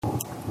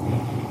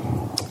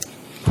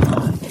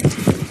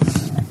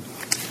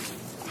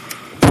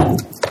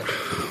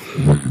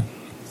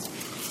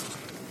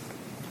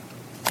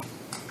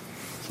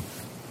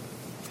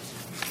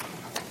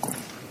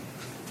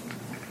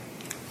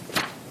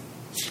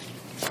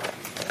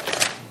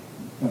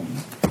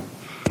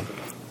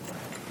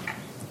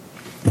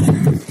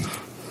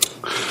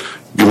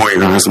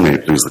Honors, and may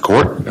it please the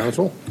Court.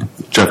 Counsel.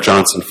 Jeff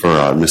Johnson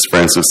for Ms.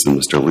 Francis and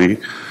Mr. Lee,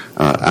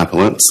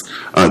 appellants.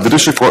 The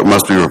District Court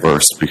must be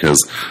reversed because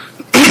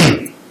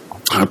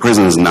a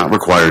prison is not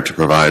required to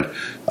provide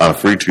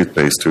free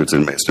toothpaste to its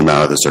inmates no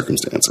matter the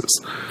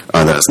circumstances.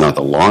 That is not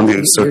the law in the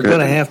Eighth Circuit. You're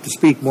going to have to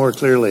speak more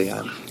clearly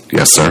on it.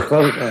 Yes, sir.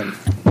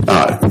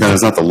 That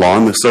is not the law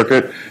in the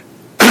circuit,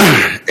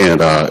 and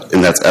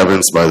that's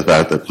evidenced by the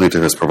fact that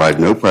plaintiff has provided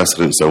no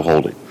precedent so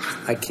holding.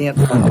 I can't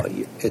follow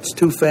you. It's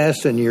too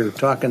fast and you're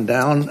talking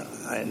down.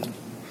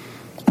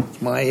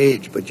 It's my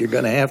age, but you're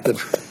going to have to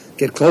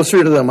get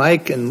closer to the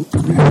mic and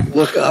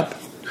look up.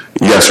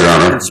 Yes, Your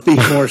Honor. And speak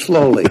more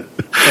slowly,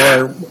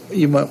 or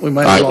we might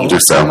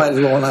as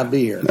well not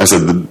be here. I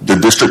said the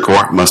District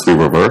Court must be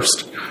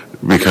reversed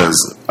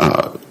because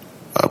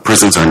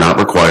prisons are not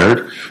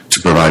required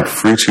to provide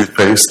free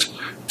toothpaste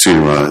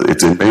to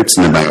its inmates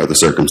no matter the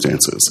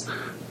circumstances.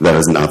 That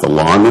is not the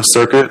law in this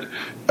circuit,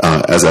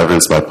 as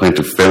evidenced by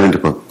plaintiff failing to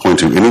point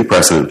to any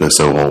precedent that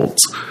so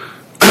holds.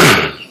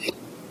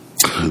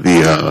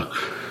 The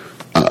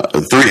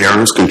three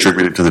errors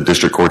contributed to the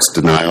District Court's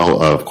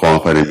denial of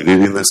qualified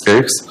immunity in this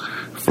case.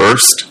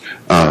 First,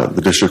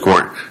 the District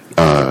Court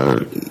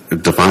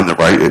defined the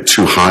right at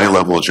too high a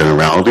level of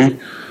generality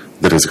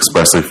that is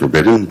expressly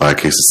forbidden by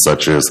cases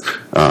such as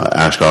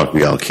Ashcroft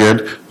v.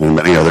 Al-Kid and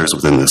many others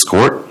within this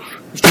court.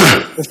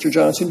 Mr.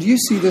 Johnson, do you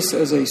see this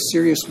as a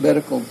serious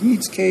medical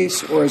needs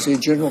case or as a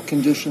general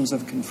conditions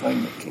of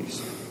confinement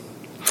case?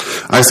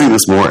 I see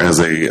this more as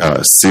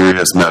a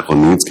serious medical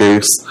needs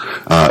case,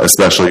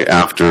 especially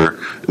after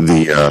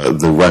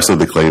the rest of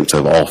the claims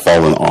have all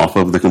fallen off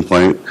of the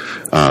complaint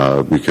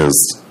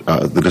because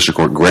the District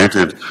Court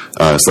granted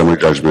summary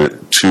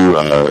judgment to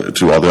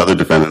all the other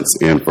defendants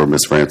and for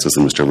Ms. Francis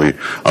and Mr. Lee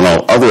on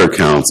all other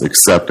accounts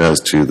except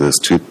as to this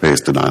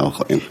toothpaste denial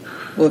claim.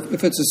 Well,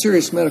 if it's a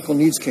serious medical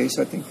needs case,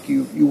 I think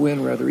you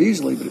win rather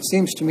easily, but it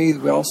seems to me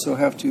that we also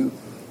have to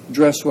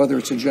address whether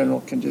it's a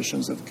general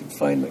conditions of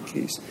confinement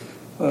case.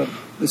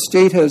 The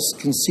state has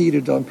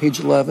conceded on page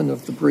 11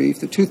 of the brief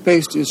that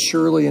toothpaste is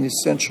surely an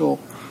essential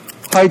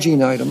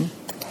hygiene item.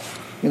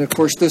 And, of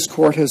course, this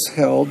court has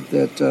held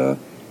that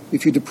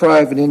if you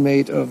deprive an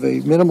inmate of a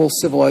minimal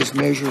civilized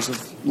measures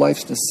of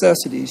life's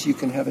necessities, you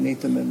can have an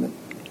Eighth Amendment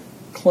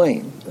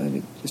claim. And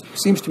it just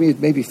seems to me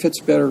it maybe fits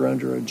better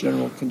under a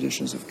general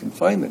conditions of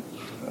confinement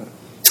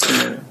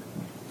scenario.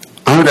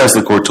 I would ask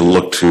the court to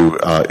look to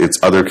its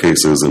other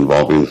cases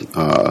involving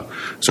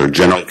sort of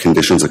general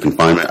conditions of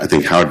confinement. I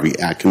think Howard v.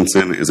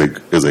 Atkinson is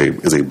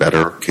a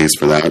better case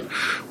for that,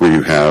 where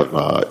you have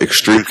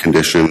extreme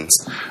conditions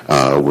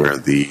where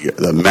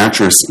the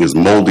mattress is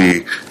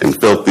moldy and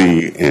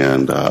filthy,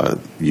 and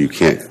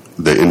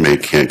the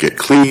inmate can't get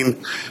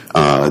clean.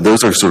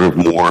 Those are sort of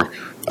more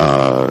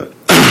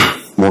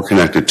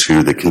connected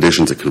to the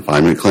conditions of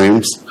confinement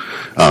claims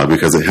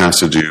because it has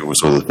to do with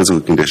sort of the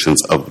physical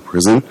conditions of the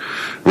prison,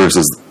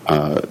 versus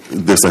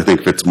this I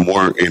think fits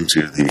more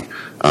into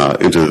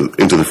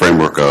the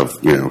framework of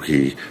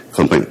he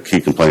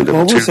complained of.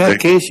 What was that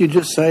case you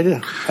just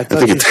cited? I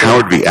think it's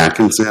Howard v.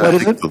 Atkinson. What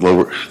is it?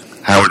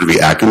 Howard v.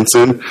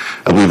 Atkinson.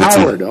 I believe it's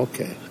Howard.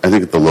 Okay. I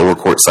think the lower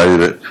court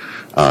cited it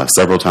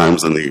several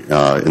times in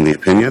the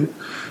opinion,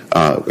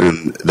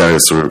 and that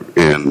is sort of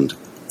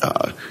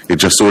it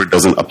just sort of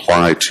doesn't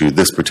apply to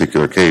this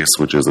particular case,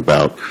 which is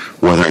about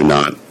whether or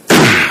not,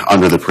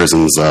 under the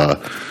prison's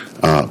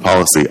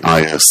policy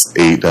IS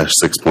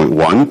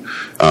 8-6.1,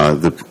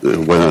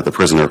 whether or not the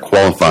prisoner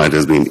qualified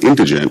as being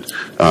indigent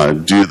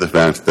due to the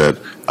fact that,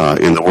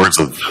 in the words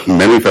of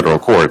many federal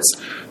courts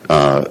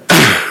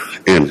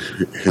and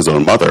his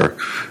own mother,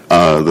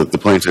 that the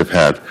plaintiff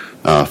had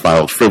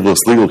filed frivolous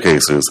legal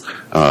cases,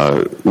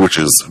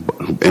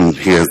 and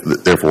he has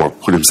therefore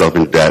put himself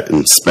in debt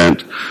and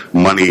spent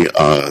money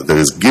that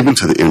is given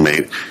to the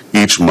inmate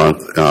each month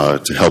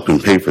to help him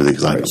pay for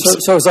these items.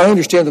 So as I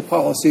understand the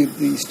policy,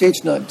 the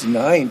state's not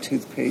denying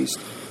toothpaste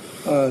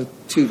to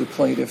the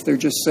plaintiff. They're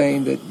just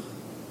saying that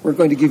we're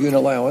going to give you an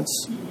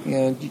allowance,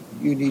 and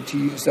you need to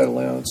use that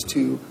allowance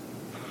to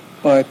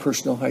buy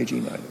personal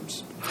hygiene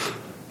items.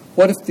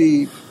 What if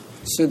the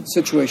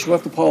situation, what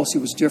if the policy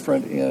was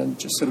different and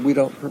just said we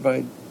don't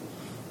provide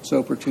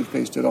soap or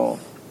toothpaste at all?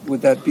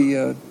 Would that be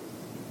an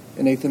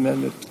Eighth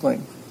Amendment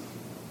claim?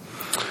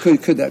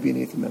 Could that be an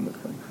Eighth Amendment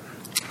claim?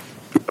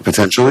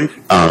 Potentially.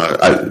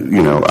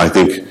 I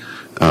think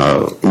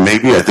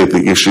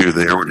the issue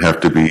there would have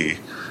to be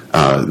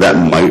that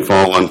might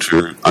fall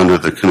under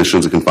the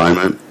conditions of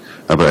confinement,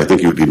 but I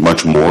think it would be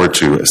much more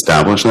to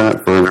establish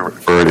that for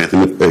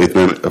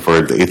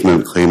the Eighth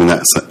Amendment claim in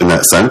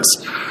that sense,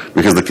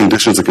 because the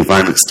conditions of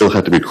confinement still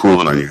have to be cruel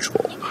and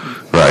unusual,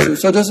 right?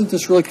 So doesn't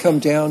this really come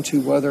down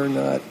to whether or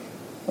not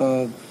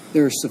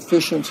there's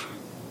sufficient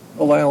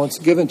allowance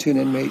given to an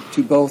inmate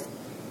to both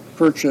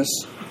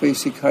purchase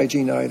basic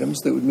hygiene items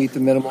that would meet the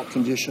minimal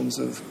conditions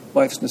of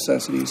life's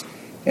necessities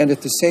and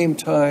at the same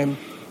time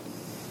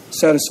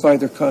satisfy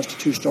their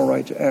constitutional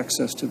right to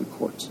access to the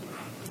courts?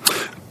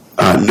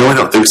 No, I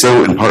don't think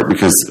so, in part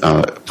because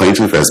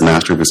plaintiff, as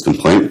master of his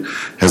complaint,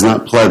 has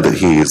not pled that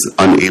he is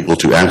unable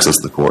to access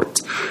the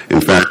courts.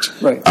 In fact,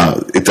 Right.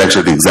 It's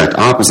actually the exact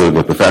opposite of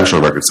what the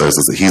factual record says,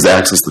 is that he's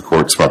accessed the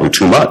courts probably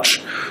too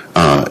much.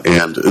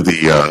 And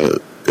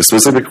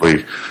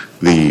specifically,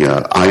 the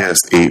IS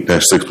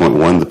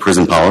 8-6.1, the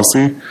prison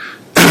policy,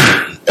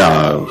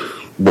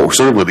 what we're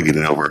sort of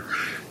litigating over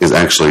is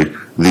actually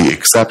the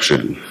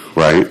exception,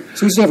 right?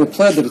 So he's never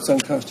pled that it's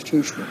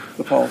unconstitutional,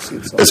 the policy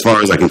itself. As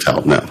far as I can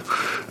tell, no.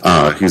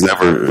 He's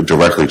never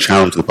directly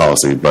challenged the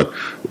policy, but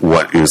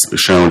what is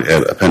shown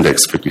at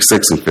Appendix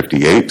 56 and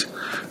 58 is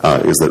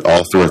that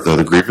all throughout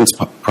the grievance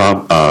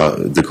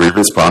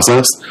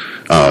process,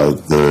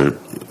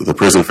 the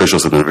prison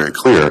officials have been very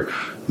clear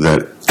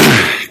that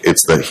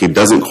it's that he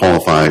doesn't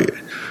qualify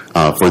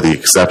for the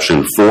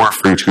exception for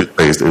free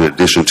toothpaste in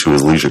addition to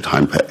his leisure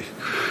time pay.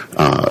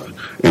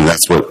 And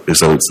that's what,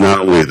 so it's not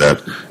only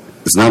that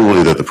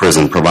the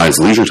prison provides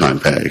leisure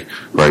time pay,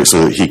 right,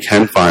 so that he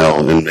can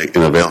file and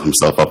avail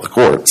himself of the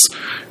courts.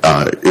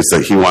 It's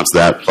that he wants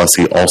that, plus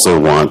he also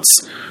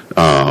wants,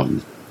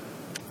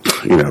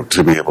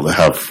 to be able to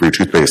have free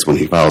toothpaste when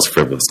he files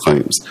frivolous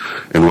claims.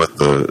 And what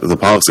the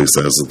policy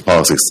says, the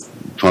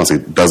policy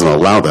doesn't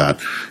allow that,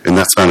 and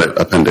that's found at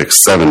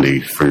Appendix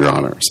 70, for your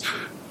honors.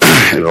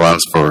 It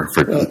allows for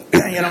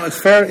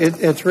it's fair.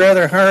 It's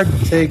rather hard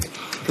to take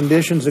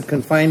conditions of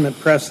confinement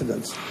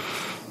precedents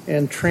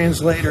and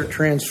translate or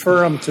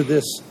transfer them to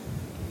this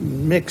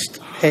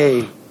mixed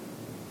pay,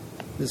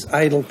 this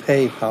idle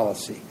pay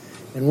policy.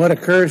 And what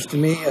occurs to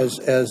me as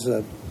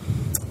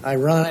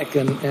ironic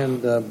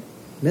and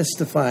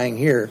mystifying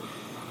here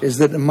is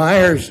that the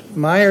Myers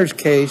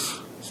case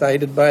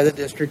cited by the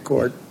district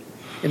court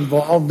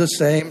involved the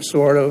same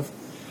sort of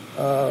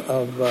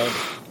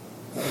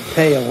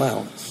pay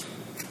allowance.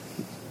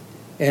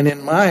 And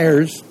in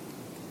Myers,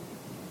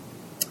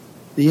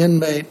 the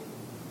inmate,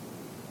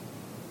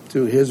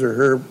 to his or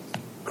her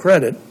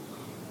credit,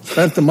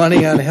 spent the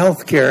money on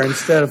health care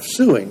instead of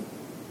suing.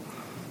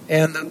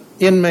 And the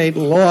inmate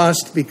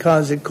lost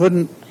because it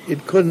couldn't,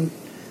 the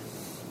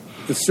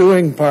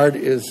suing part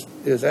is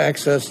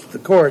access to the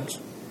courts,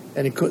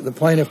 and the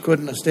plaintiff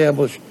couldn't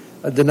establish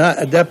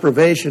a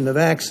deprivation of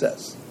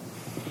access.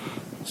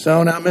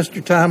 So now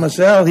Mr. Thomas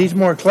L., he's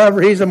more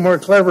clever, he's a more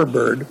clever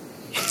bird.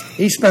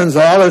 He spends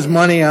all his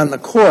money on the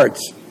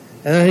courts,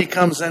 and then he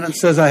comes in and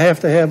says, I have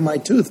to have my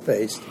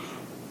toothpaste.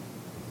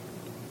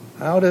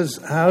 How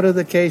should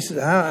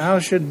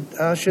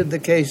the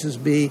cases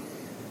be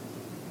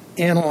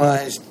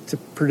analyzed to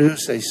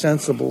produce a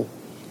sensible,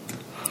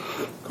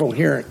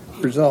 coherent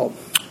result?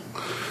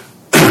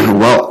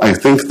 Well, I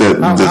think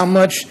that how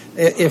much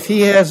if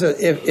he has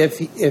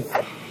if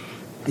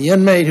the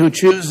inmate who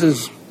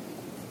chooses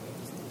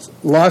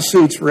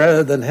lawsuits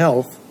rather than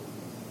health,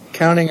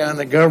 counting on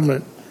the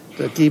government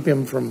to keep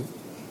him from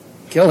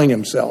killing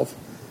himself,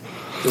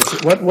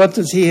 what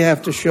does he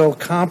have to show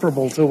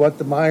comparable to what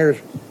the Myers?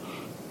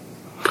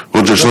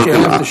 Well, just what you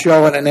have to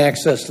show in an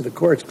access to the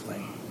courts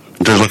claim.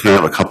 Just looking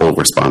at a couple of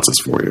responses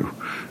for you.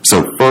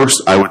 So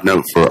first, I would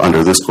note for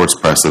under this court's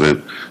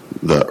precedent,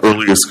 the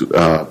earliest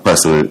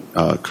precedent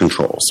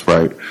controls,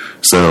 right?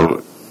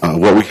 So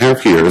what we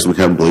have here is we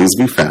have Blaze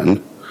v.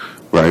 Fenn,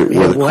 right?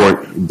 Where the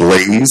court,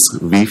 Blaze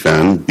v.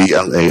 Fenn,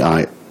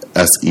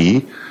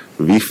 B-L-A-I-S-E,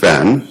 v.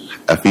 Fenn,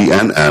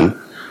 F-E-N-N,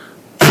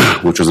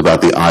 which was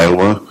about the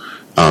Iowa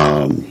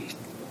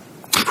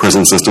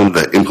prison system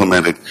that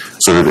implemented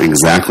sort of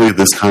exactly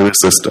this kind of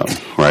system,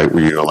 right?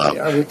 Where you allow.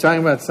 Are we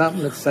talking about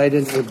something that's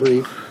cited in your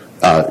brief?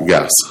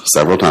 Yes,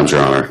 several times,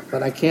 Your Honor.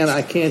 But I can't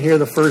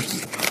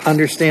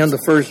understand the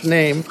first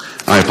name.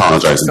 I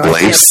apologize. So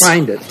Blaze. I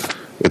can't find it.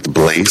 It's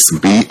Blaze,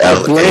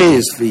 B-L-A.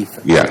 Blaze v.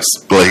 Fenn. Yes,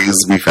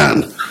 Blaze v.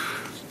 Fenn.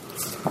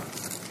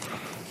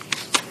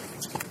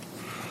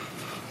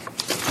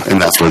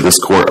 And that's where this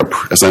court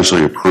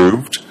essentially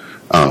approved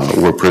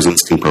where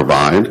prisons can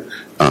provide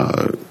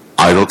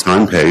idle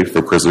time pay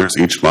for prisoners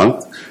each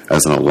month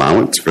as an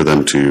allowance for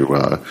them to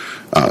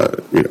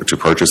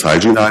purchase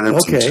hygiene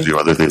items and to do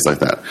other things like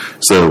that.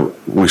 So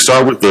we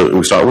start with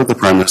the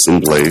premise in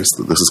Blaze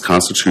that this is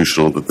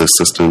constitutional, that this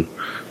system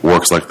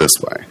works like this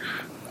way.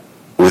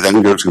 We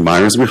then go to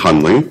Myers v.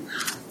 Hundley,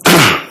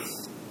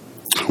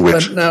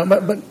 which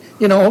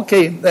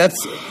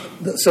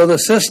so the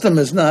system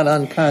is not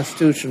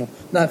unconstitutional,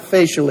 not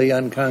facially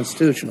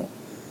unconstitutional,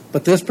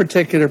 but this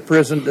particular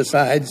prison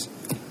decides,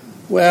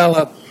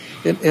 well,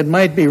 it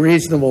might be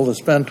reasonable to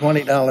spend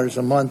 $20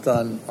 a month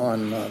on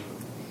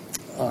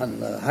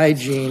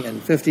hygiene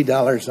and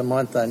 $50 a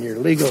month on your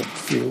legal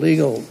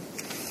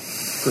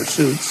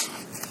pursuits,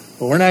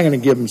 but we're not going to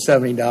give them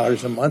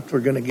 $70 a month.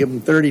 We're going to give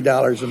them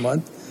 $30 a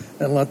month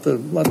and let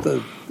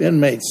the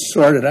inmates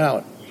sort it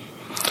out.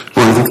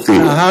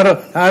 Now,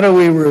 how do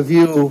we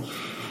review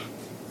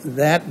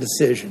that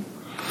decision?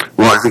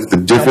 Well, I think the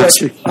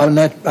difference. I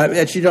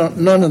bet you don't.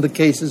 None of the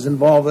cases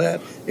involve that,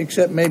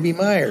 except maybe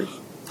Myers.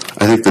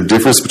 I think the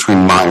difference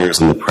between Myers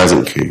and the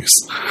present case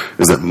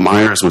is that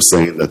Myers was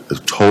saying that the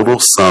total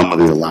sum of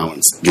the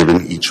allowance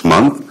given each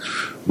month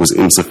was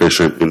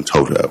insufficient in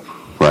toto,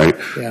 right?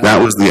 Yeah.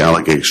 That was the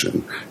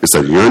allegation. It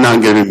said, you're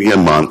not giving me a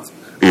month,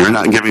 you're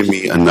not giving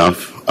me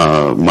enough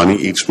money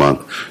each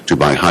month to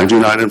buy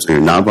hygiene items, and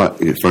you're not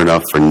for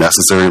enough for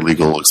necessary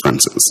legal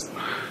expenses,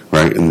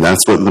 right? And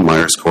that's what the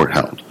Myers Court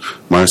held.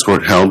 Myers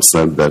Court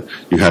said that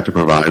you had to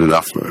provide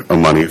enough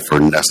money for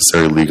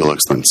necessary legal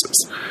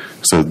expenses.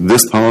 So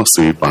this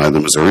policy by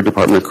the Missouri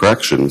Department of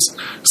Corrections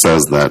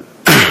says that.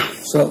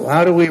 So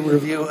how do we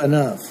review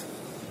enough?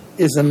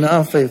 Is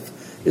enough a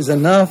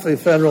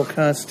federal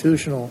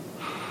constitutional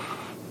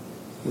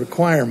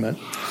requirement?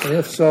 And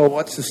if so,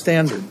 what's the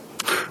standard?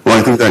 Well,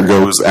 I think that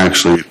goes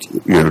actually,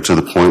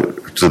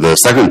 to the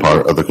second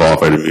part of the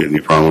qualified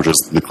immunity problem, which is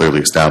the clearly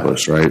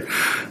established, right?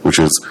 Which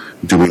is,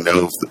 do we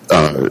know?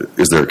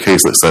 Is there a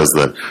case that says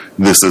that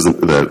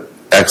that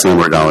X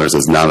number of dollars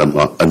is not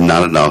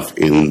enough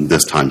in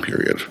this time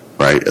period,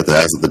 right?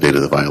 As of the date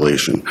of the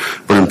violation.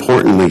 But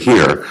importantly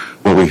here,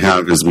 what we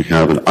have is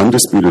an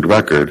undisputed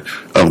record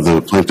of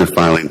the plaintiff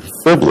filing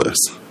frivolous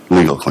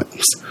legal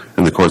claims,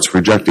 and the court's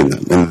rejecting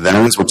them, and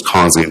that is what's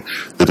causing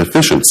the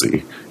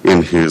deficiency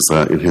in his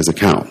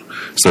account.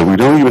 So we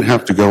don't even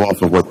have to go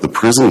off of what the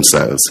prison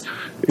says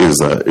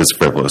is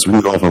frivolous. We can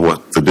go off of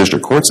what the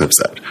district courts have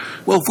said.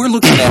 Well, if we're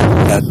looking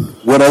at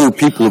what other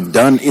people have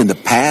done in the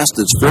past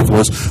that's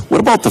frivolous, what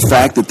about the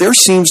fact that there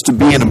seems to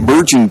be an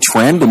emerging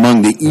trend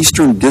among the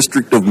Eastern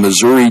District of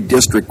Missouri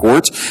district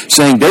courts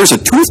saying there's a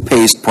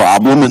toothpaste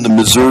problem in the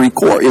Missouri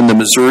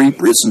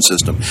prison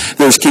system?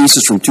 There's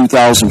cases from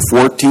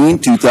 2014,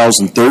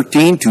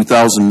 2013,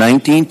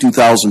 2019,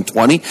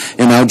 2020,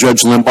 and now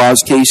Judge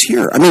Limbaugh's case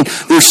here. I mean,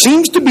 there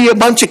seems to be a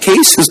bunch of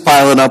cases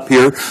piling up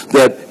here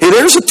that, hey,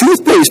 there's a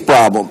toothpaste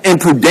problem. And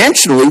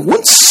prudentially,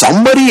 wouldn't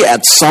somebody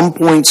at some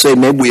point say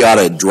maybe we ought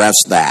to address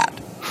that?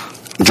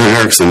 Judge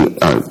Erickson,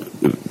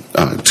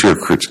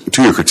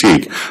 to your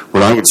critique,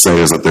 what I would say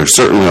is that there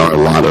certainly are a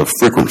lot of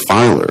frequent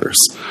filers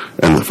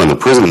from the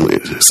prison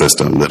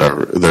system that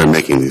are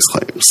making these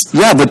claims.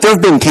 Yeah, but there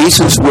have been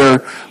cases where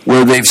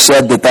they've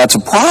said that that's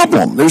a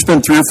problem. There's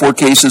been 3 or 4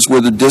 cases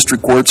where the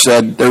district court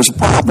said there's a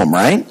problem,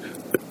 right?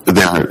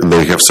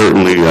 They have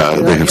certainly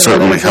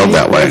held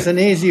that way. There's an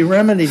easy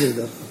remedy to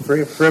the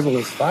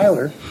frivolous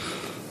filer.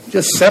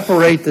 Just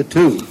separate the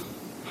two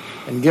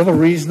and give a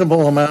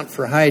reasonable amount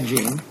for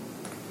hygiene.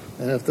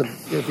 And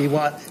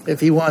if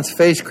he wants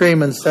face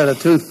cream instead of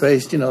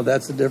toothpaste,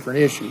 that's a different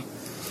issue.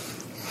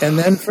 And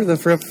then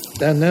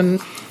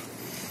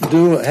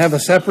have a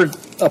separate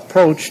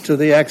approach to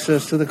the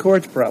access to the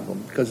courts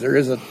problem, because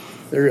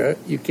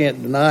you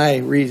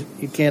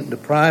can't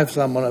deprive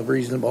someone of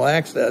reasonable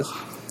access.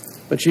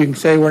 But you can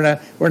say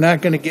we're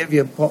not going to give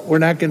you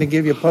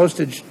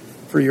postage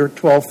for your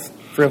 12th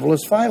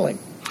frivolous filing.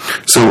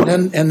 So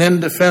and then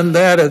defend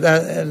that,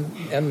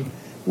 and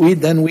we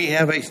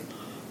have a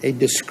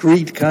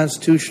discrete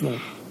constitutional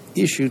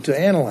issue to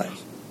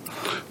analyze.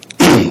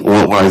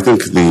 Well, I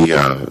think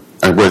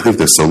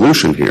the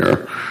solution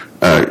here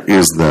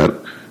is that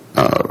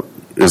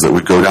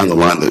we go down the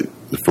line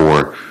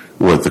for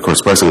what the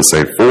court's precedents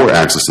say for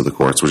access to the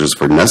courts, which is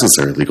for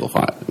necessary legal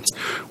filings,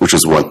 which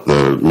is what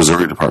the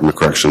Missouri Department of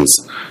Corrections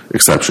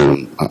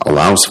exception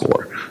allows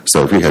for.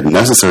 So if he had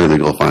necessary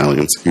legal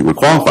filings, he would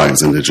qualify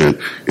as indigent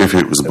if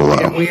it was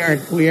below. We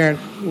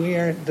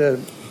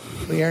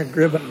aren't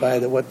driven by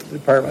what the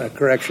Department of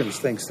Corrections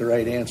thinks the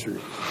right answer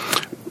is.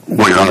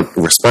 Well, Your Honor,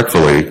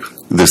 respectfully,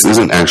 this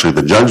isn't actually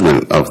the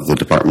judgment of the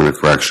Department of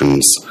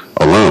Corrections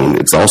alone.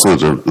 It's also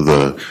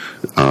the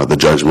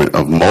judgment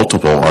of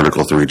multiple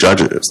Article III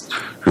judges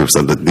who have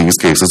said that these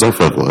cases are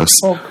frivolous,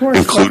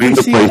 including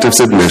the plaintiff's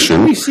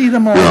admission. We see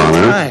them all the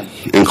time.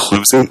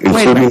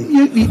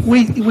 Including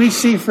we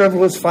see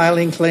frivolous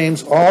filing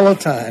claims all the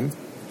time,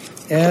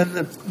 and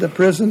the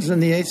prisons in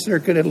the Eighth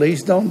Circuit at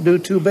least don't do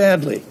too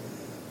badly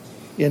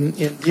in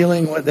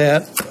dealing with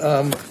that,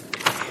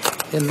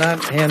 in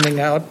not handing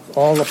out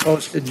all the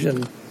postage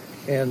and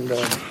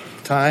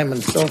time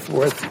and so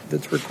forth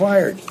that's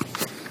required.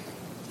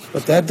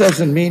 But that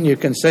doesn't mean you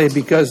can say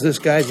because this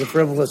guy's a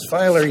frivolous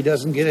filer, he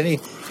doesn't get any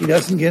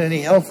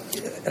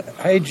health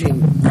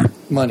hygiene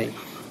money.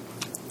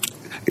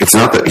 It's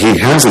not that he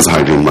has his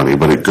hygiene money,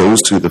 but it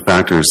goes to the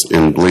factors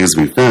in Blaze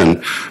v.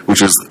 Finn,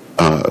 which is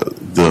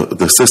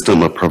the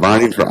system of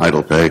providing for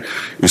idle pay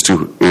is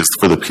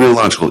for the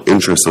penological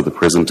interest of the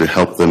prison to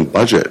help them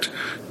budget,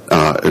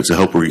 to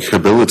help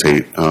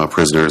rehabilitate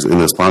prisoners in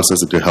this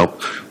process, and to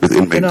help with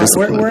inmate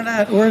discipline.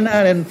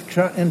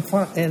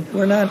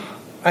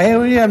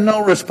 We have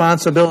no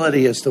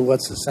responsibility as to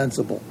what's a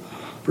sensible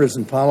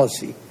prison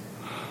policy.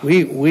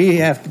 We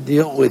have to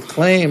deal with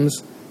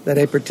claims that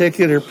a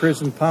particular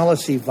prison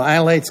policy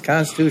violates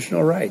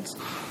constitutional rights,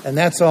 and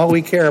that's all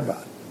we care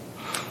about.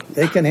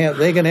 They can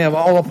have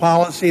all the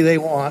policy they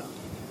want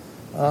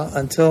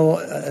until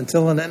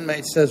an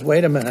inmate says,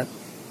 "Wait a minute."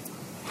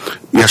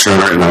 Yes, Your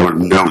Honor, and I would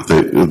note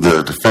that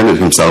the defendant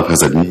himself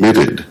has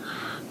admitted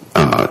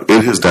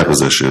in his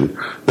deposition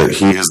that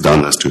he has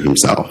done this to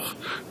himself.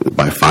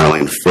 by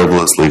filing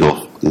frivolous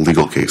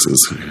legal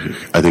cases.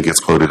 I think it's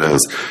quoted as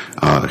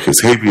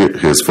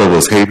his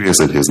frivolous habeas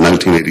and his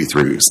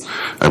 1983s,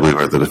 I believe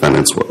are the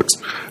defendant's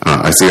words.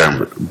 I see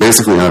I'm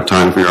basically out of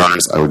time, for your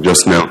honors. I would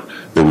just note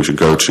that we should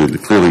go to the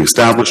clearly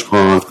established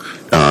prong,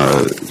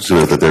 to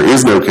note that there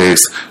is no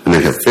case, and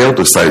they have failed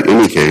to cite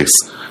any case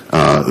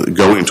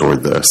going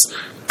toward this,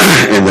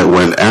 and that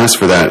when asked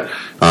for that,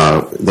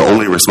 the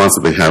only response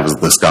that they have is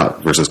the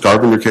Scott versus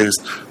Carpenter case,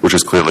 which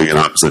is clearly an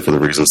opposite for the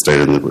reasons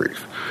stated in the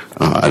brief.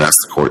 I'd ask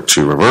the court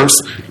to reverse,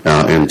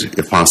 and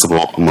if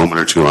possible, a moment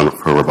or two on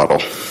her rebuttal.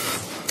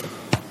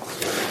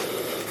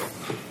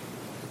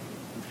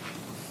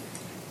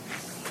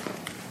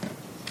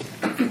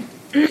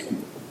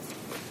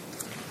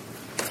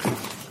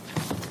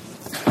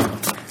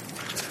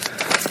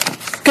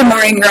 Good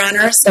morning, Your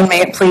Honors, and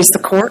may it please the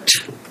court.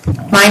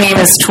 My name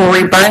is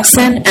Tori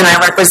Burnson, and I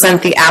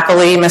represent the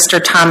appellee,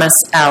 Mr. Thomas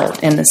L.,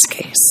 in this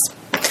case.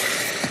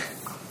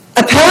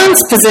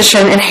 Appellant's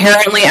position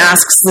inherently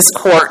asks this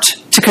court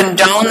to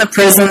condone the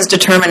prison's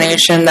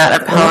determination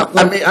that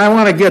appellant... I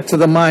want to get to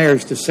the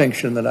Myers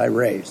distinction that I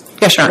raised.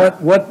 Yes, Your Honor.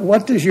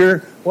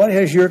 What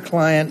has your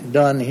client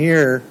done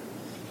here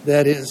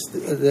that is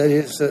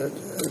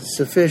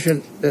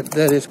sufficient,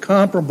 that is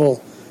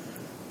comparable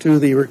to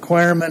the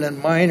requirement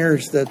in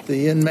Myers that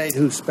the inmate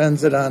who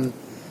spends it on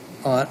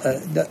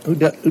who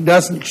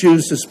doesn't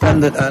choose to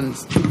spend it on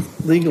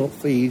legal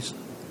fees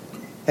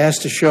has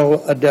to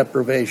show a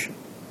deprivation?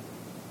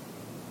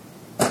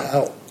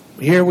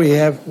 Here we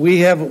have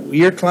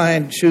your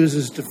client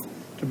chooses to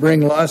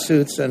bring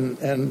lawsuits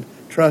and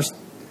trust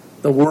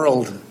the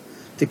world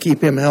to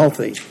keep him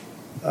healthy.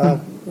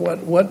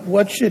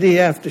 What should he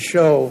have to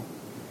show?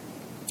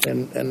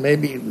 And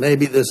maybe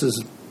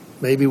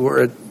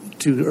we're at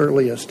too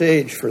early a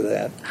stage for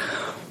that.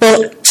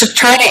 Well, to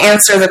try to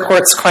answer the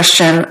court's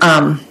question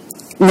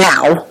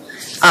now,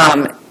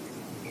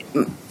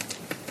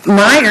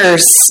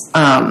 Myers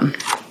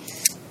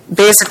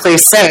basically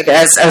said,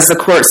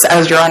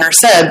 as Your Honor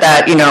said,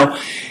 that,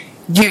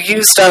 you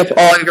used up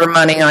all your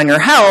money on your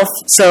health,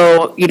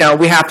 so,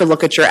 we have to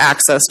look at your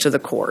access to the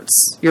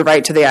courts, your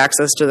right to the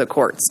access to the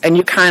courts. And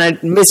you kind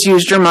of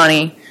misused your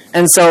money,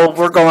 and so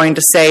we're going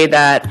to say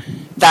that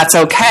that's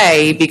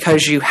okay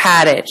because you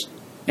had it,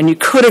 and you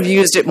could have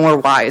used it more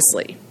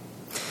wisely.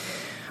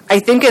 I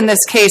think in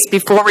this case,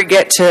 before we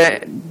get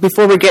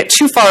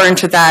too far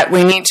into that,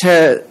 we need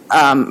to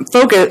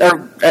focus,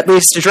 or at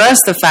least address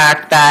the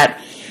fact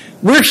that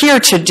we're here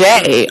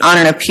today on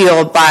an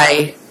appeal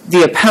by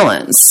the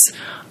appellants.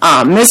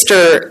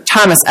 Mr.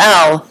 Thomas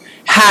L.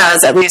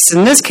 has, at least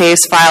in this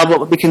case, filed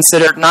what would be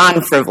considered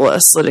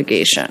non-frivolous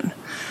litigation.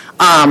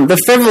 The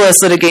frivolous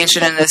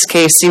litigation in this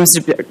case seems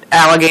to be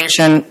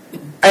allegation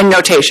and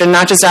notation,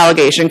 not just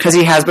allegation, because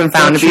he has been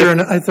found to be...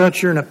 I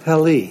thought you're an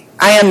appellee.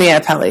 I am the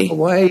appellee.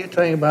 Why are you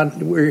talking about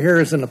we're here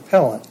as an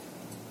appellant?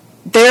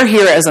 They're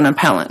here as an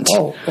appellant.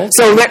 Oh, okay.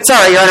 So,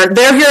 sorry, Your Honor,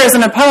 they're here as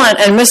an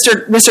appellant, and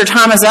Mr.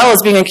 Thomas L.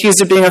 is being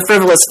accused of being a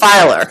frivolous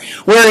filer,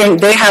 wherein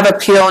they have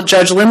appealed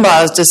Judge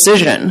Limbaugh's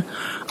decision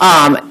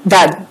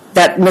that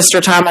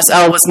Mr. Thomas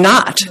L. was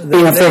not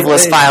being a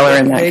frivolous filer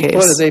in that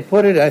case. They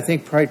put it, I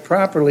think, quite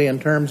properly in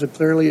terms of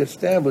clearly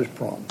established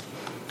prongs.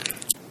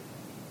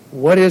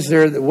 What is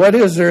there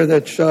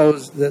that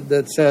shows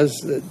that says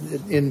that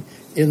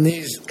in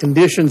these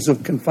conditions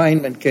of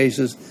confinement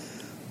cases,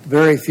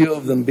 very few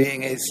of them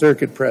being Eighth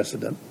Circuit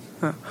precedent,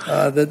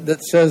 that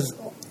says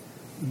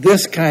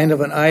this kind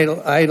of an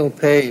idle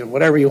pay,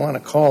 whatever you want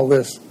to call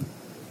this,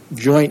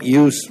 joint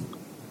use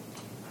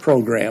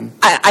program?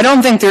 I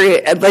don't think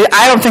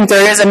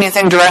there is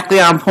anything directly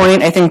on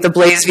point. I think the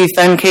Blaze v.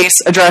 Fenn case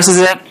addresses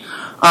it,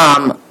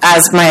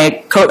 as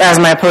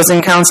my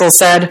opposing counsel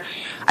said.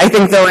 I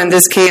think, though, in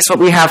this case, what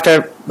we have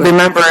to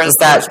remember is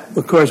that...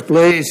 Of course,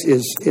 Blaze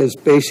is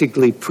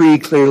basically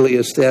pre-clearly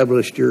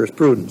established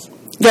jurisprudence.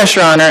 Yes,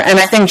 Your Honor. And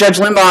I think Judge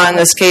Limbaugh, in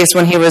this case,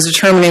 when he was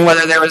determining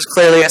whether there was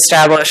clearly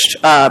established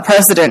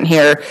precedent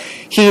here,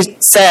 he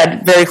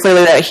said very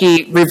clearly that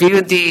he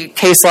reviewed the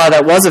case law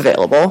that was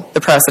available,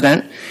 the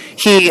precedent.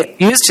 He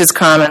used his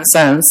common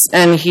sense,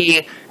 and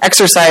he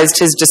exercised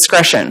his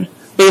discretion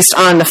based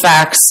on the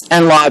facts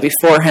and law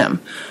before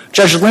him.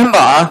 Judge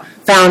Limbaugh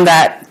found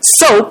that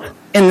soap,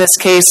 in this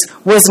case,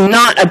 was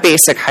not a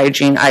basic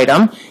hygiene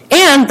item,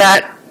 and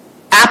that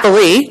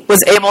appellee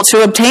was able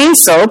to obtain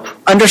soap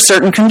under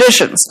certain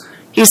conditions.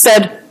 He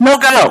said, no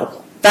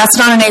go. That's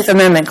not an Eighth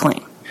Amendment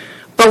claim.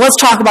 But let's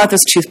talk about this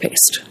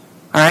toothpaste.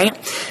 All right?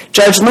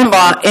 Judge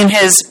Limbaugh, in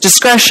his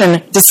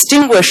discretion,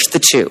 distinguished the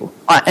two,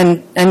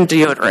 and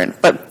deodorant.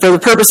 But for the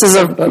purposes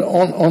of... But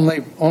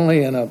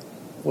only in a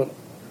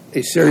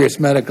serious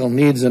medical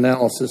needs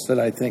analysis that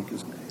I think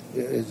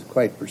is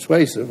quite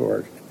persuasive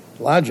or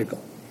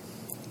logical.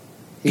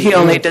 He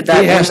only did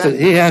that.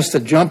 He has to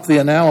jump the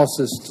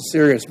analysis to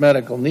serious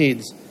medical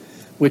needs,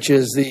 which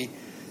is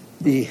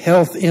the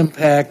health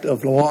impact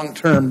of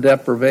long-term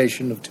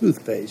deprivation of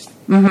toothpaste,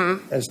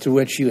 as to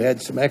which you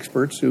had some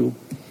experts who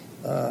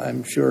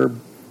I'm sure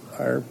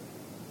are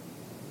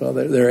Well,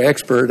 they're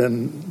expert,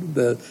 and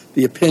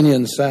the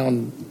opinions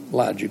sound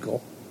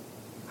logical.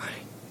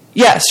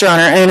 Yes, Your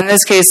Honor. And in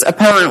this case,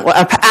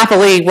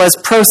 appellee was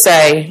pro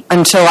se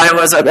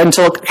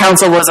until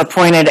counsel was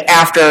appointed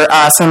after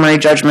summary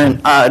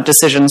judgment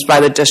decisions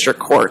by the district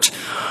court. So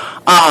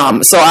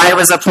I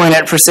was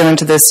appointed pursuant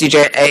to the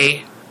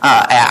CJA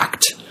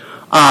Act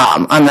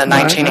on the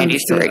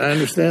 1983. I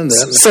understand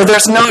that. So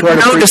there's no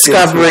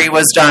discovery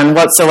was done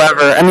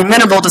whatsoever. I mean,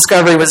 minimal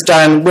discovery was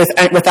done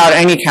without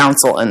any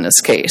counsel in this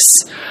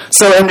case.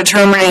 So in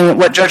determining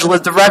what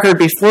the record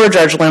before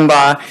Judge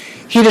Limbaugh,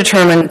 he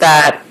determined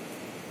that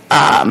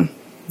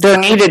there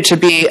needed to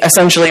be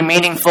essentially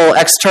meaningful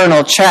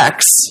external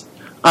checks,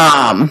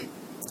 and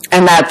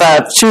that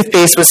the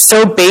toothpaste was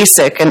so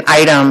basic an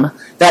item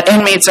that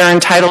inmates are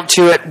entitled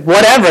to it,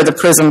 whatever the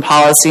prison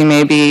policy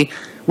may be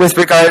with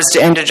regards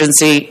to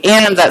indigency,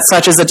 and that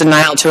such is a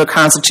denial to a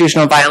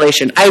constitutional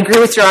violation. I agree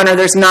with Your Honor.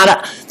 There's not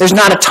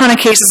a ton of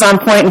cases on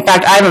point. In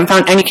fact, I haven't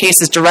found any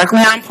cases directly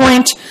on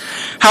point.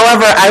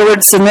 However, I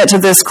would submit to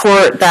this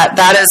court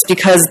that is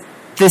because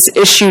this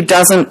issue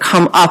doesn't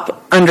come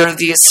up under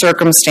these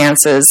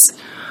circumstances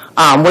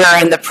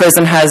wherein the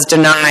prison has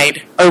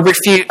denied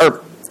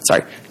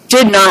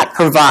did not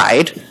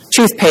provide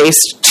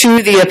toothpaste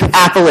to the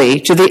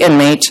appellee, to the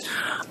inmate,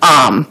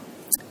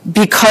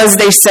 because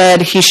they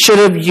said he should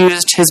have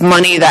used his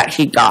money that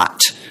he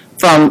got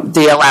from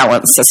the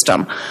allowance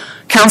system.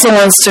 Counsel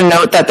wants to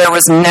note that there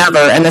was never,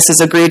 and this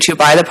is agreed to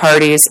by the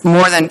parties,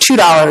 more than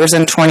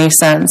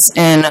 $2.20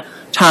 in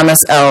Thomas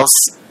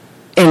L.'s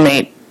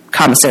inmate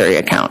commissary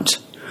account.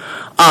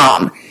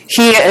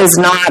 He is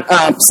not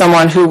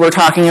someone who we're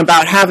talking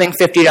about having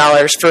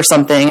 $50 for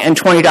something and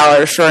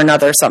 $20 for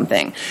another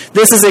something.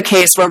 This is a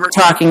case where we're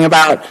talking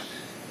about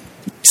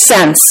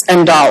cents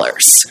and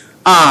dollars.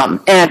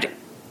 And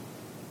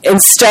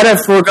instead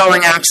of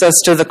foregoing access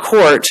to the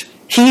court,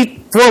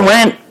 he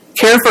forwent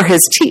care for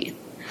his teeth.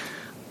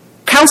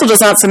 Counsel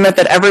does not submit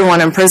that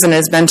everyone in prison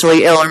is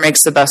mentally ill or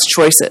makes the best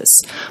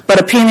choices.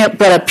 But a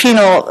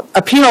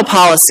penal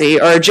policy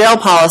or a jail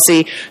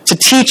policy to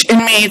teach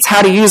inmates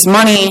how to use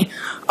money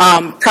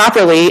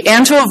properly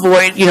and to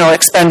avoid,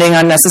 expending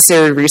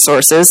unnecessary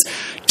resources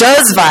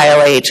does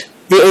violate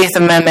the Eighth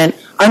Amendment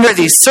under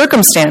these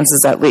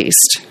circumstances, at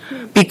least,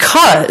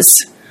 because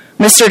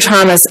Mr.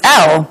 Thomas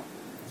L.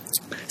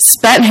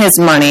 spent his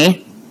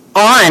money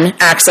on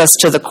access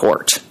to the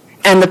court,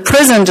 and the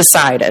prison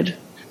decided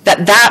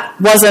that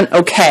wasn't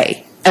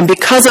okay. And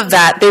because of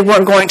that, they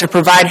weren't going to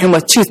provide him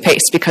with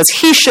toothpaste because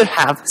he should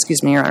have,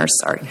 excuse me, Your Honor,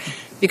 sorry,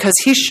 because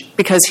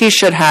he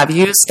should have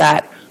used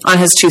that on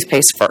his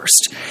toothpaste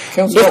first.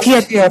 Counsel,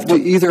 you have to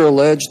either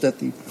allege that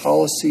the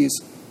policy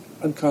is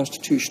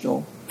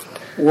unconstitutional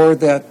or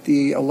that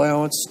the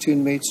allowance to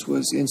inmates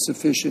was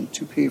insufficient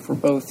to pay for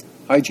both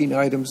hygiene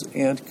items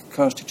and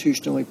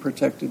constitutionally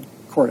protected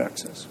court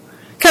access.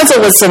 Counsel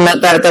would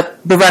submit that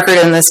the record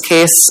in this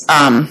case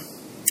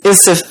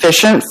is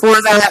sufficient for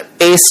that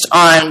based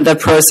on the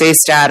pro se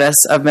status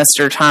of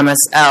Mr. Thomas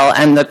L.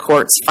 and the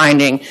court's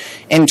finding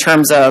in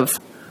terms of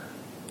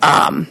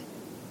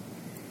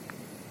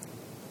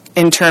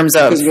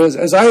Because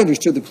as I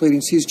understood the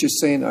pleadings, he's just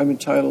saying I'm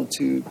entitled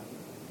to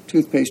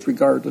toothpaste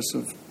regardless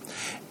of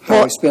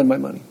how I spend my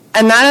money.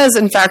 And that is,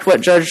 in fact, what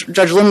Judge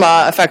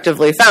Limbaugh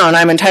effectively found.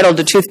 I'm entitled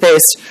to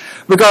toothpaste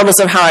regardless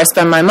of how I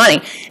spend my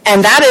money.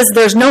 And that is,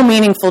 there's no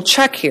meaningful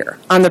check here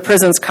on the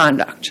prison's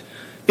conduct.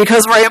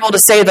 Because we're able to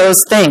say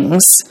those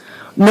things,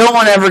 no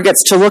one ever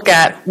gets to look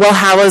at, well,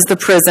 how is the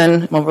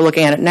prison, well, we're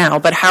looking at it now,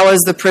 but how is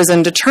the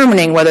prison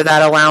determining whether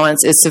that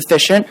allowance is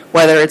sufficient,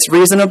 whether it's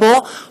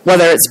reasonable,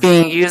 whether it's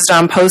being used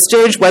on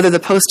postage, whether the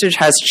postage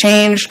has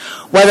changed,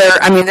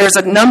 there's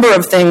a number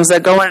of things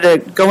that go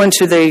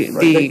into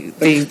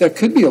the That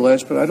could be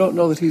alleged, but I don't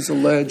know that he's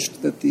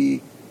alleged that the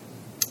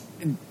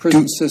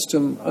prison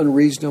system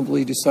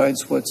unreasonably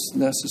decides what's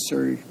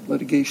necessary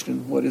litigation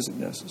and what isn't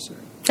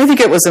necessary. I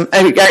think it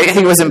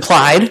was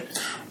implied.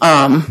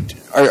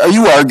 Are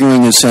you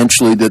arguing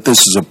essentially that this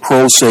is a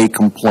pro se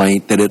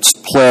complaint, that it's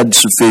pled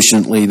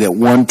sufficiently, that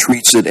one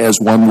treats it as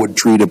one would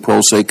treat a pro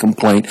se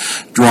complaint,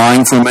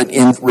 drawing from it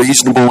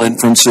reasonable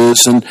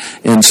inferences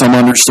and some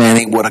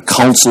understanding what a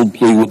counseled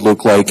plea would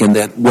look like, and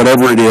that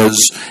whatever it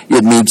is,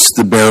 it meets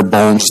the bare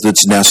bones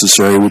that's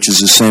necessary, which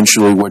is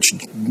essentially what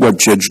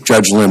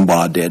Judge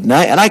Limbaugh did.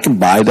 And I can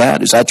buy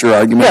that. Is that your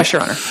argument? Yes,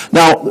 Your Honor.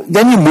 Now,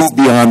 then you move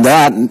beyond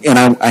that,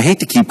 and I hate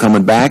to keep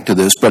coming back to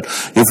this, but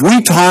if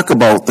we talk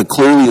about the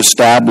clearly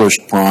established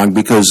prong,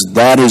 because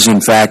that is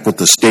in fact what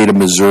the state of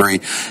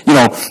Missouri,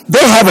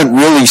 they haven't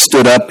really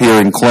stood up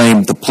here and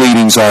claimed the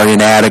pleadings are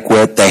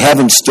inadequate. They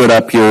haven't stood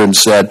up here and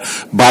said,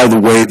 by the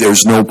way,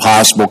 there's no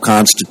possible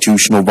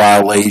constitutional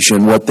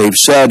violation. What they've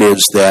said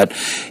is that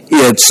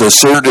it's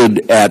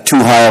asserted at too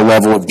high a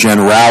level of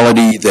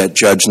generality, that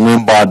Judge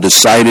Limbaugh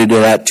decided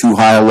it at too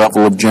high a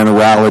level of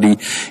generality.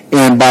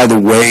 And by the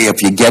way,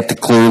 if you get to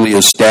clearly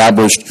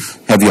established,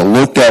 have you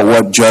looked at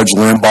what Judge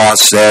Limbaugh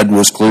said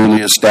was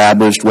clearly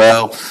established?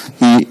 Well,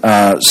 he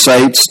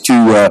cites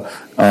to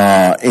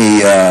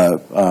a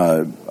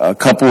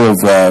couple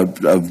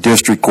of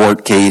district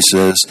court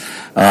cases.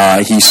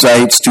 He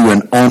cites to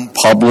an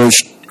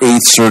unpublished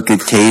Eighth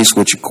Circuit case,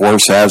 which of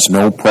course has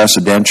no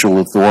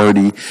precedential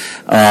authority.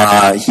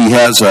 He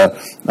has a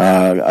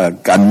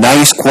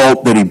nice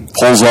quote that he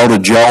pulls out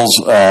of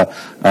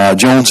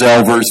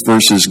Jones-Elvers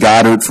versus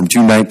Goddard from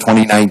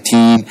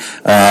 2019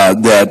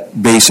 that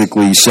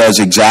basically says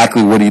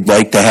exactly what he'd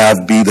like to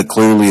have be the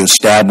clearly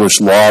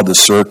established law of the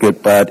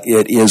circuit, but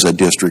it is a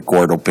district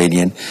court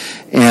opinion.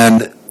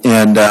 And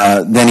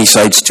then he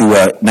cites to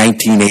a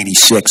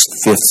 1986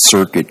 Fifth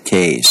Circuit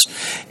case.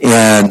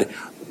 And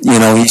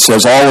he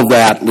says all of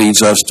that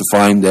leads us to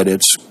find that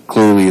it's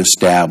clearly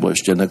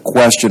established. And the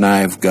question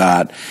I've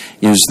got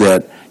is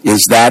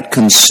that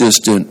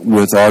consistent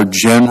with our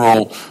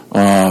general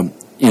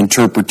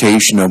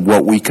interpretation of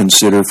what we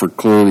consider for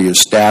clearly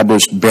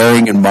established,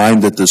 bearing in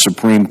mind that the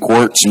Supreme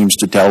Court seems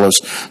to tell us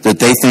that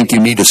they think you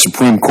need a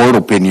Supreme Court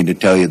opinion to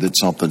tell you that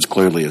something's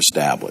clearly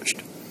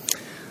established?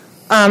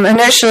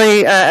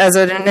 Initially, as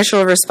an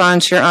initial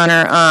response, Your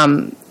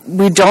Honor,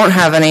 we don't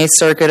have an Eighth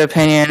Circuit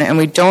opinion and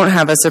we don't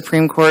have a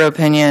Supreme Court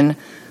opinion,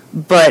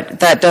 but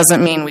that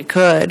doesn't mean we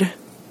could.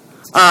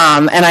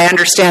 And I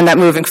understand that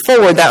moving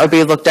forward, that would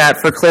be looked at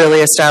for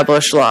clearly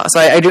established law. So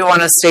I do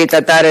want to state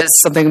that that is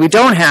something we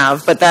don't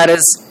have, but that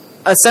is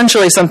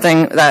essentially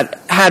something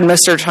that had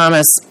Mr.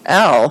 Thomas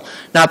L.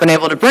 not been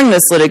able to bring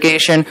this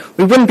litigation,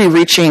 we wouldn't be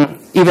reaching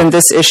even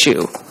this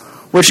issue,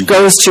 which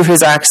goes to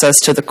his access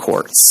to the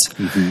courts.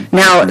 Mm-hmm.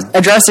 Now,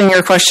 addressing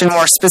your question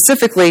more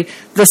specifically,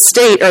 the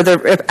state, or the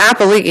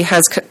appellee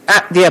has,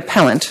 the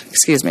appellant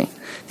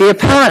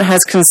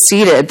has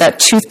conceded that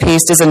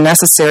toothpaste is a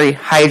necessary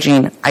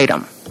hygiene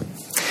item.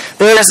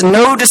 There is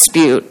no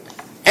dispute,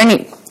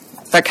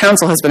 that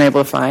counsel has been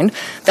able to find,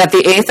 that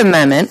the Eighth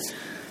Amendment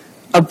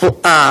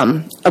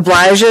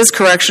obliges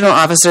correctional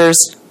officers,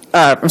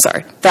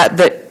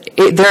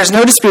 there is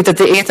no dispute that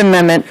the Eighth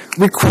Amendment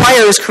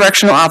requires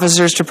correctional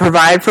officers to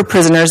provide for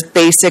prisoners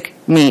basic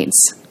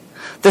needs.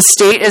 The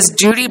state is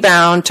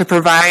duty-bound to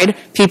provide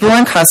people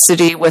in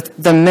custody with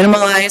the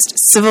minimal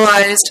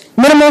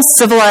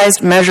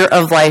civilized measure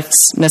of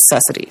life's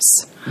necessities.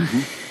 Mm-hmm.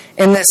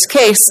 In this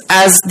case,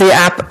 as the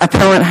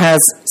appellant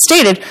has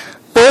stated,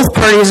 both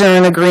parties are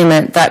in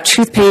agreement that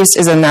toothpaste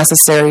is a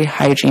necessary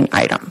hygiene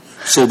item.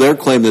 So their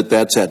claim that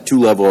that's at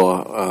too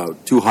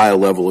high a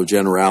level of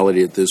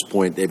generality at this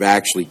point, they've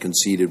actually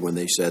conceded when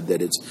they said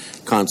that it's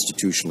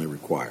constitutionally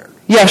required.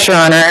 Yes, Your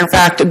Honor. In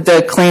fact,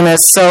 the claim is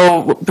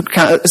so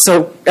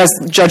as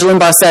Judge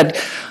Limbaugh said,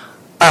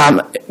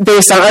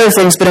 based on other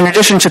things, but in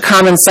addition to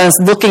common sense,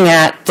 looking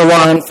at the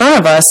law in front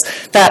of us,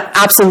 that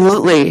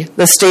absolutely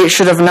the state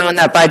should have known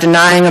that by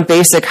denying a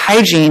basic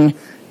hygiene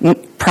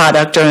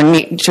product or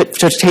need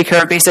to take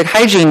care of basic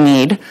hygiene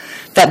need,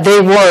 that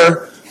they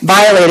were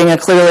violating a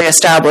clearly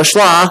established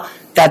law,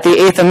 that the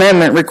Eighth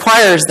Amendment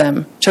requires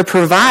them to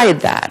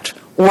provide that,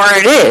 or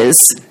it is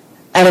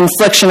an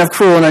infliction of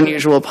cruel and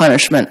unusual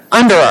punishment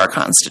under our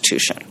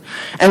Constitution.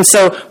 And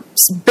so,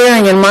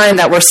 bearing in mind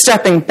that we're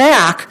stepping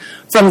back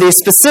from the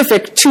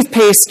specific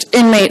toothpaste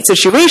inmate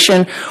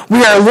situation,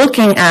 we are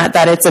looking at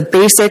that it's a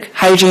basic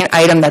hygiene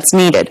item that's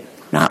needed.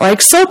 Not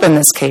like soap in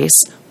this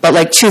case, but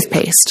like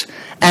toothpaste.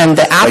 And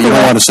the applicant... You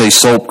don't want to say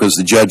soap because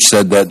the judge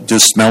said that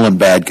just smelling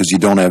bad because you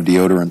don't have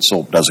deodorant,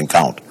 soap doesn't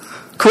count.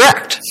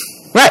 Correct.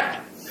 Right.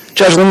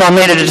 Judge Limbaugh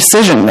made a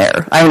decision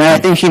there. I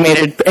think he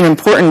made an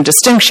important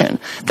distinction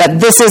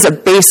that this is a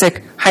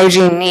basic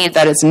hygiene need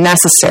that is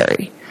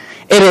necessary.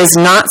 It is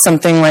not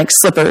something like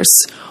slippers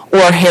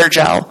or hair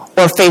gel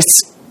or face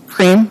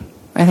cream.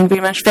 I think we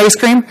mentioned face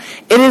cream.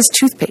 It is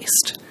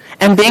toothpaste.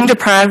 And being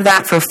deprived of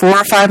that for 4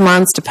 or 5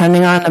 months,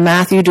 depending on the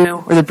math you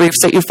do or the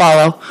briefs that you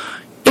follow,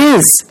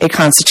 is a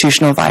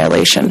constitutional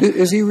violation.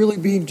 Is he really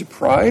being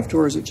deprived,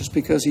 or is it just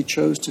because he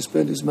chose to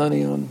spend his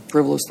money on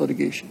frivolous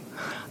litigation?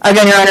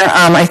 Again, Your Honor,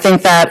 I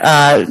think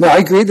that... No, I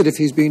agree that if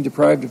he's being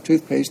deprived of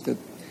toothpaste, that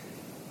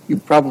you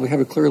probably have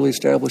a clearly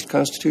established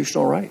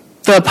constitutional right.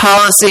 The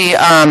policy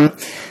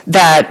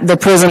that the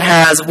prison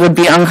has would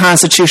be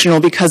unconstitutional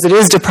because it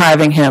is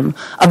depriving him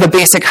of a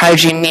basic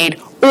hygiene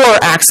need or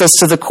access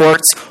to the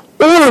courts,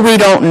 or we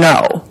don't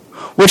know,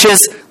 which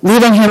is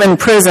leaving him in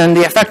prison.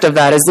 The effect of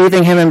that is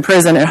leaving him in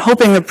prison and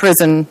hoping the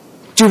prison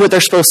do what they're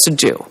supposed to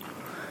do.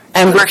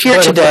 And we're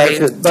here today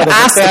to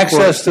ask the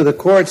access to the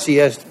courts, he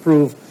has to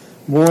prove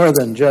more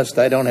than just,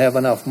 I don't have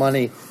enough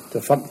money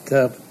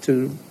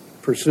to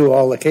pursue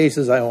all the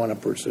cases I want to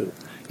pursue.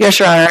 Yes,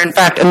 Your Honor. In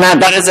fact, and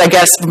that is, I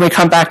guess, when we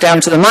come back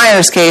down to the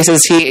Myers case,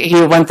 is he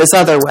went this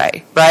other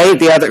way, right?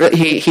 He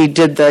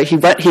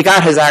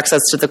got his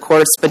access to the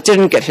courts, but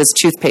didn't get his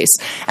toothpaste.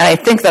 And I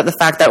think that the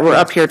fact that we're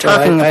up here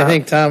talking about... I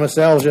think Thomas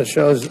L. just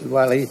shows,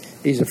 while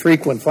he's a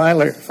frequent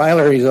filer,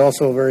 he's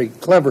also a very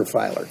clever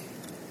filer.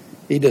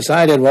 He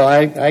decided, well,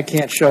 I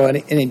can't show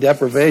any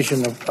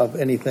deprivation of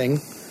anything,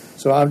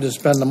 so I'll just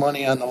spend the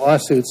money on the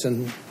lawsuits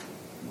and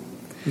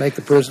make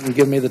the prison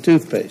give me the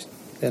toothpaste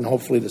and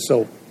hopefully the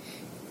soap.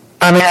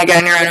 I mean,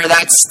 again, Your Honor,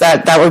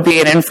 that would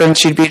be an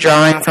inference you'd be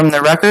drawing from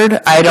the record.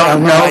 I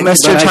don't know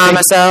Mr.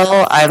 Thomas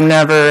L. I've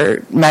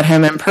never met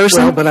him in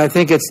person. Well, but I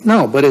think it's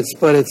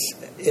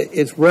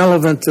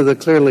relevant to the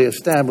clearly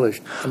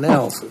established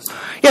analysis.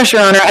 Yes,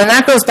 Your Honor, and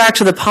that goes back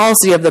to the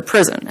policy of the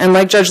prison. And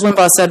like Judge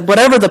Limbaugh said,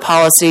 whatever the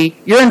policy,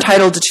 you're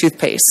entitled to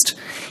toothpaste.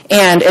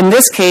 And in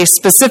this case,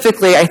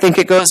 specifically, I think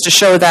it goes to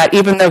show that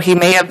even though he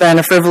may have been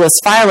a frivolous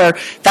filer,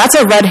 that's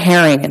a red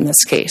herring in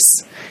this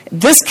case.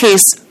 This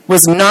case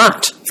was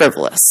not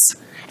frivolous.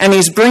 And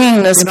he's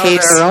bringing this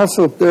case... There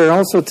are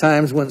also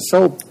times when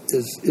soap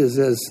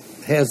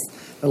has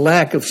the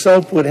lack of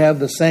soap would have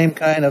the same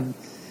kind of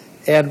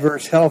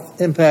adverse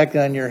health impact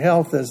on your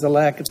health as the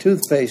lack of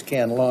toothpaste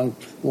can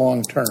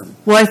long term.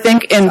 Well, I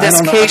think in this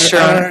case,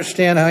 Your Honor... I don't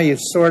understand how you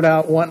sort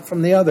out one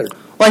from the other.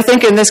 Well, I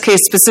think in this case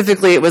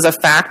specifically it was a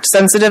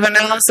fact-sensitive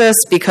analysis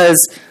because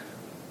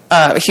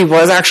he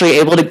was actually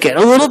able to get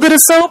a little bit of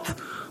soap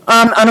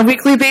on a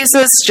weekly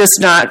basis, just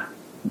not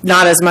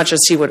as much as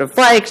he would have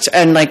liked,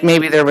 and like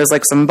maybe there was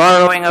like some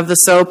borrowing of the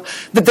soap.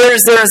 But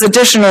there's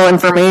additional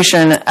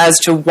information as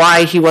to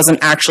why he wasn't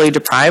actually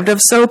deprived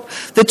of soap.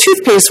 The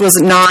toothpaste was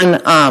a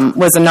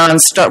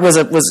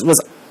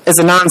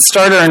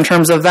non-starter in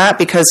terms of that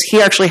because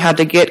he actually had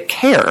to get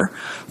care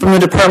from the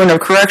Department of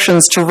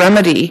Corrections to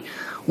remedy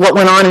what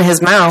went on in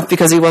his mouth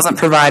because he wasn't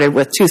provided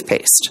with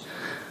toothpaste.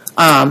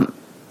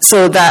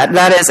 So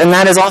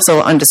that is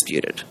also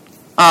undisputed.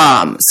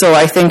 So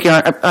I think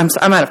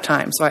I'm out of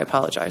time, so I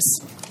apologize.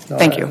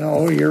 Thank you.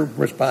 No, you're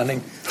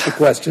responding to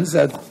questions.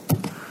 That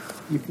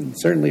you can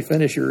certainly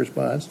finish your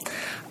response.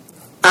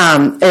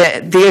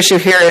 The issue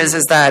here is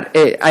that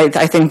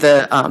I think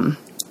the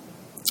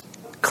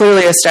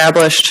clearly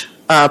established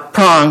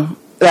prong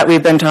that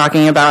we've been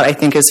talking about, I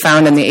think, is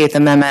found in the Eighth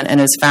Amendment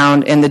and is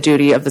found in the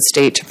duty of the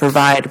state to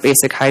provide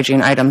basic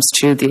hygiene items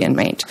to the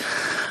inmate.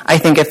 I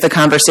think if the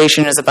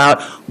conversation is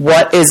about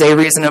what is a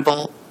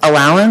reasonable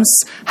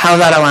allowance, how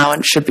that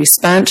allowance should be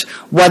spent,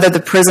 whether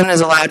the prison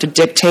is allowed to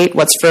dictate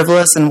what's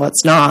frivolous and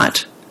what's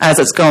not as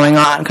it's going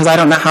on, because I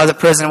don't know how the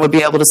prison would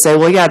be able to say,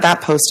 well, yeah,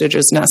 that postage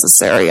is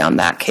necessary on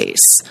that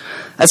case.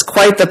 That's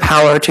quite the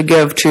power to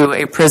give to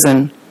a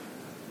prison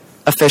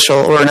official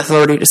or an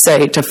authority to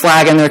say, to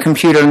flag in their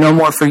computer, no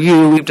more for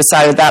you, we've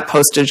decided that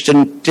postage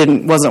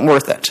wasn't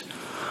worth it.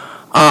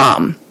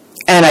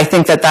 And I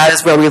think that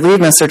is where we leave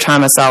Mr.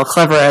 Thomas L.,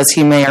 clever as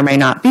he may or may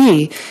not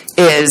be,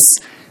 is,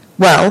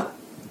 well,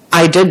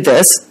 I did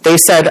this. They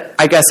said,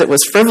 I guess it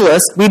was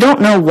frivolous. We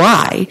don't know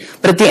why,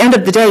 but at the end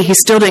of the day, he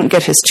still didn't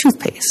get his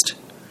toothpaste.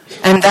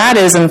 And that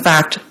is, in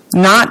fact,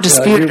 not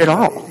disputed at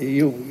all.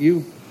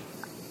 You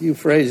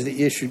phrased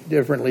the issue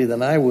differently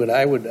than I would.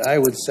 I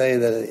would say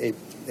that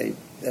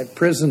a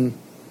prison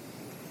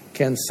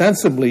can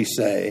sensibly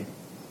say,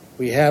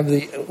 we have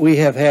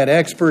had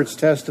experts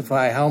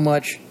testify how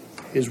much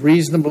is should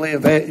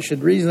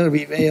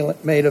reasonably be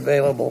made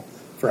available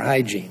for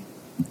hygiene,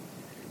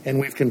 and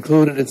we've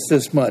concluded it's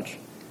this much.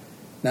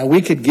 Now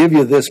we could give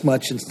you this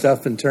much and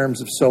stuff in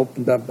terms of soap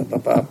and blah, blah, blah,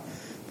 blah,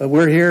 but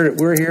we're here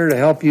to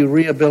help you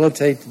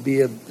rehabilitate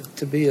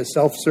to be a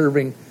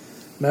self-serving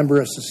member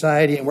of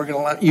society, and we're going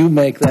to let you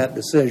make that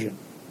decision.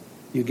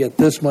 You get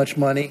this much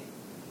money,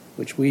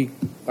 which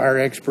our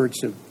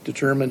experts have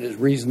determined is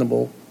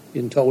reasonable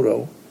in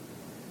toto,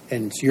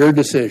 and it's your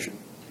decision.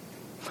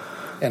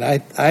 And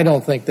I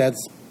don't think I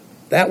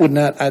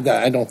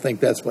don't think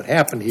that's what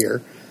happened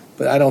here,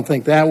 but I don't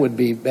think that would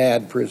be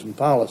bad prison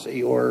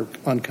policy or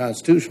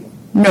unconstitutional.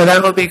 No,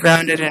 that would be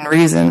grounded in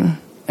reason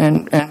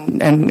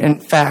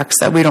and facts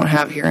that we don't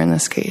have here in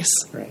this case.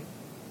 Right.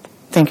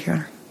 Thank you, Your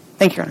Honor.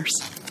 Thank you, Your Honors.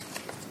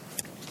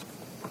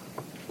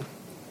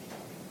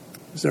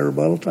 Is there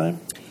rebuttal time?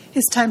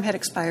 His time had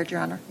expired, Your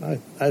Honor.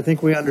 I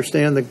think we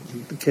understand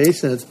the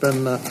case, and it's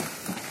been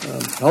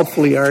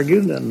helpfully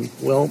argued and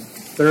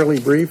thoroughly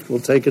briefed. We'll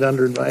take it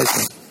under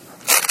advisement.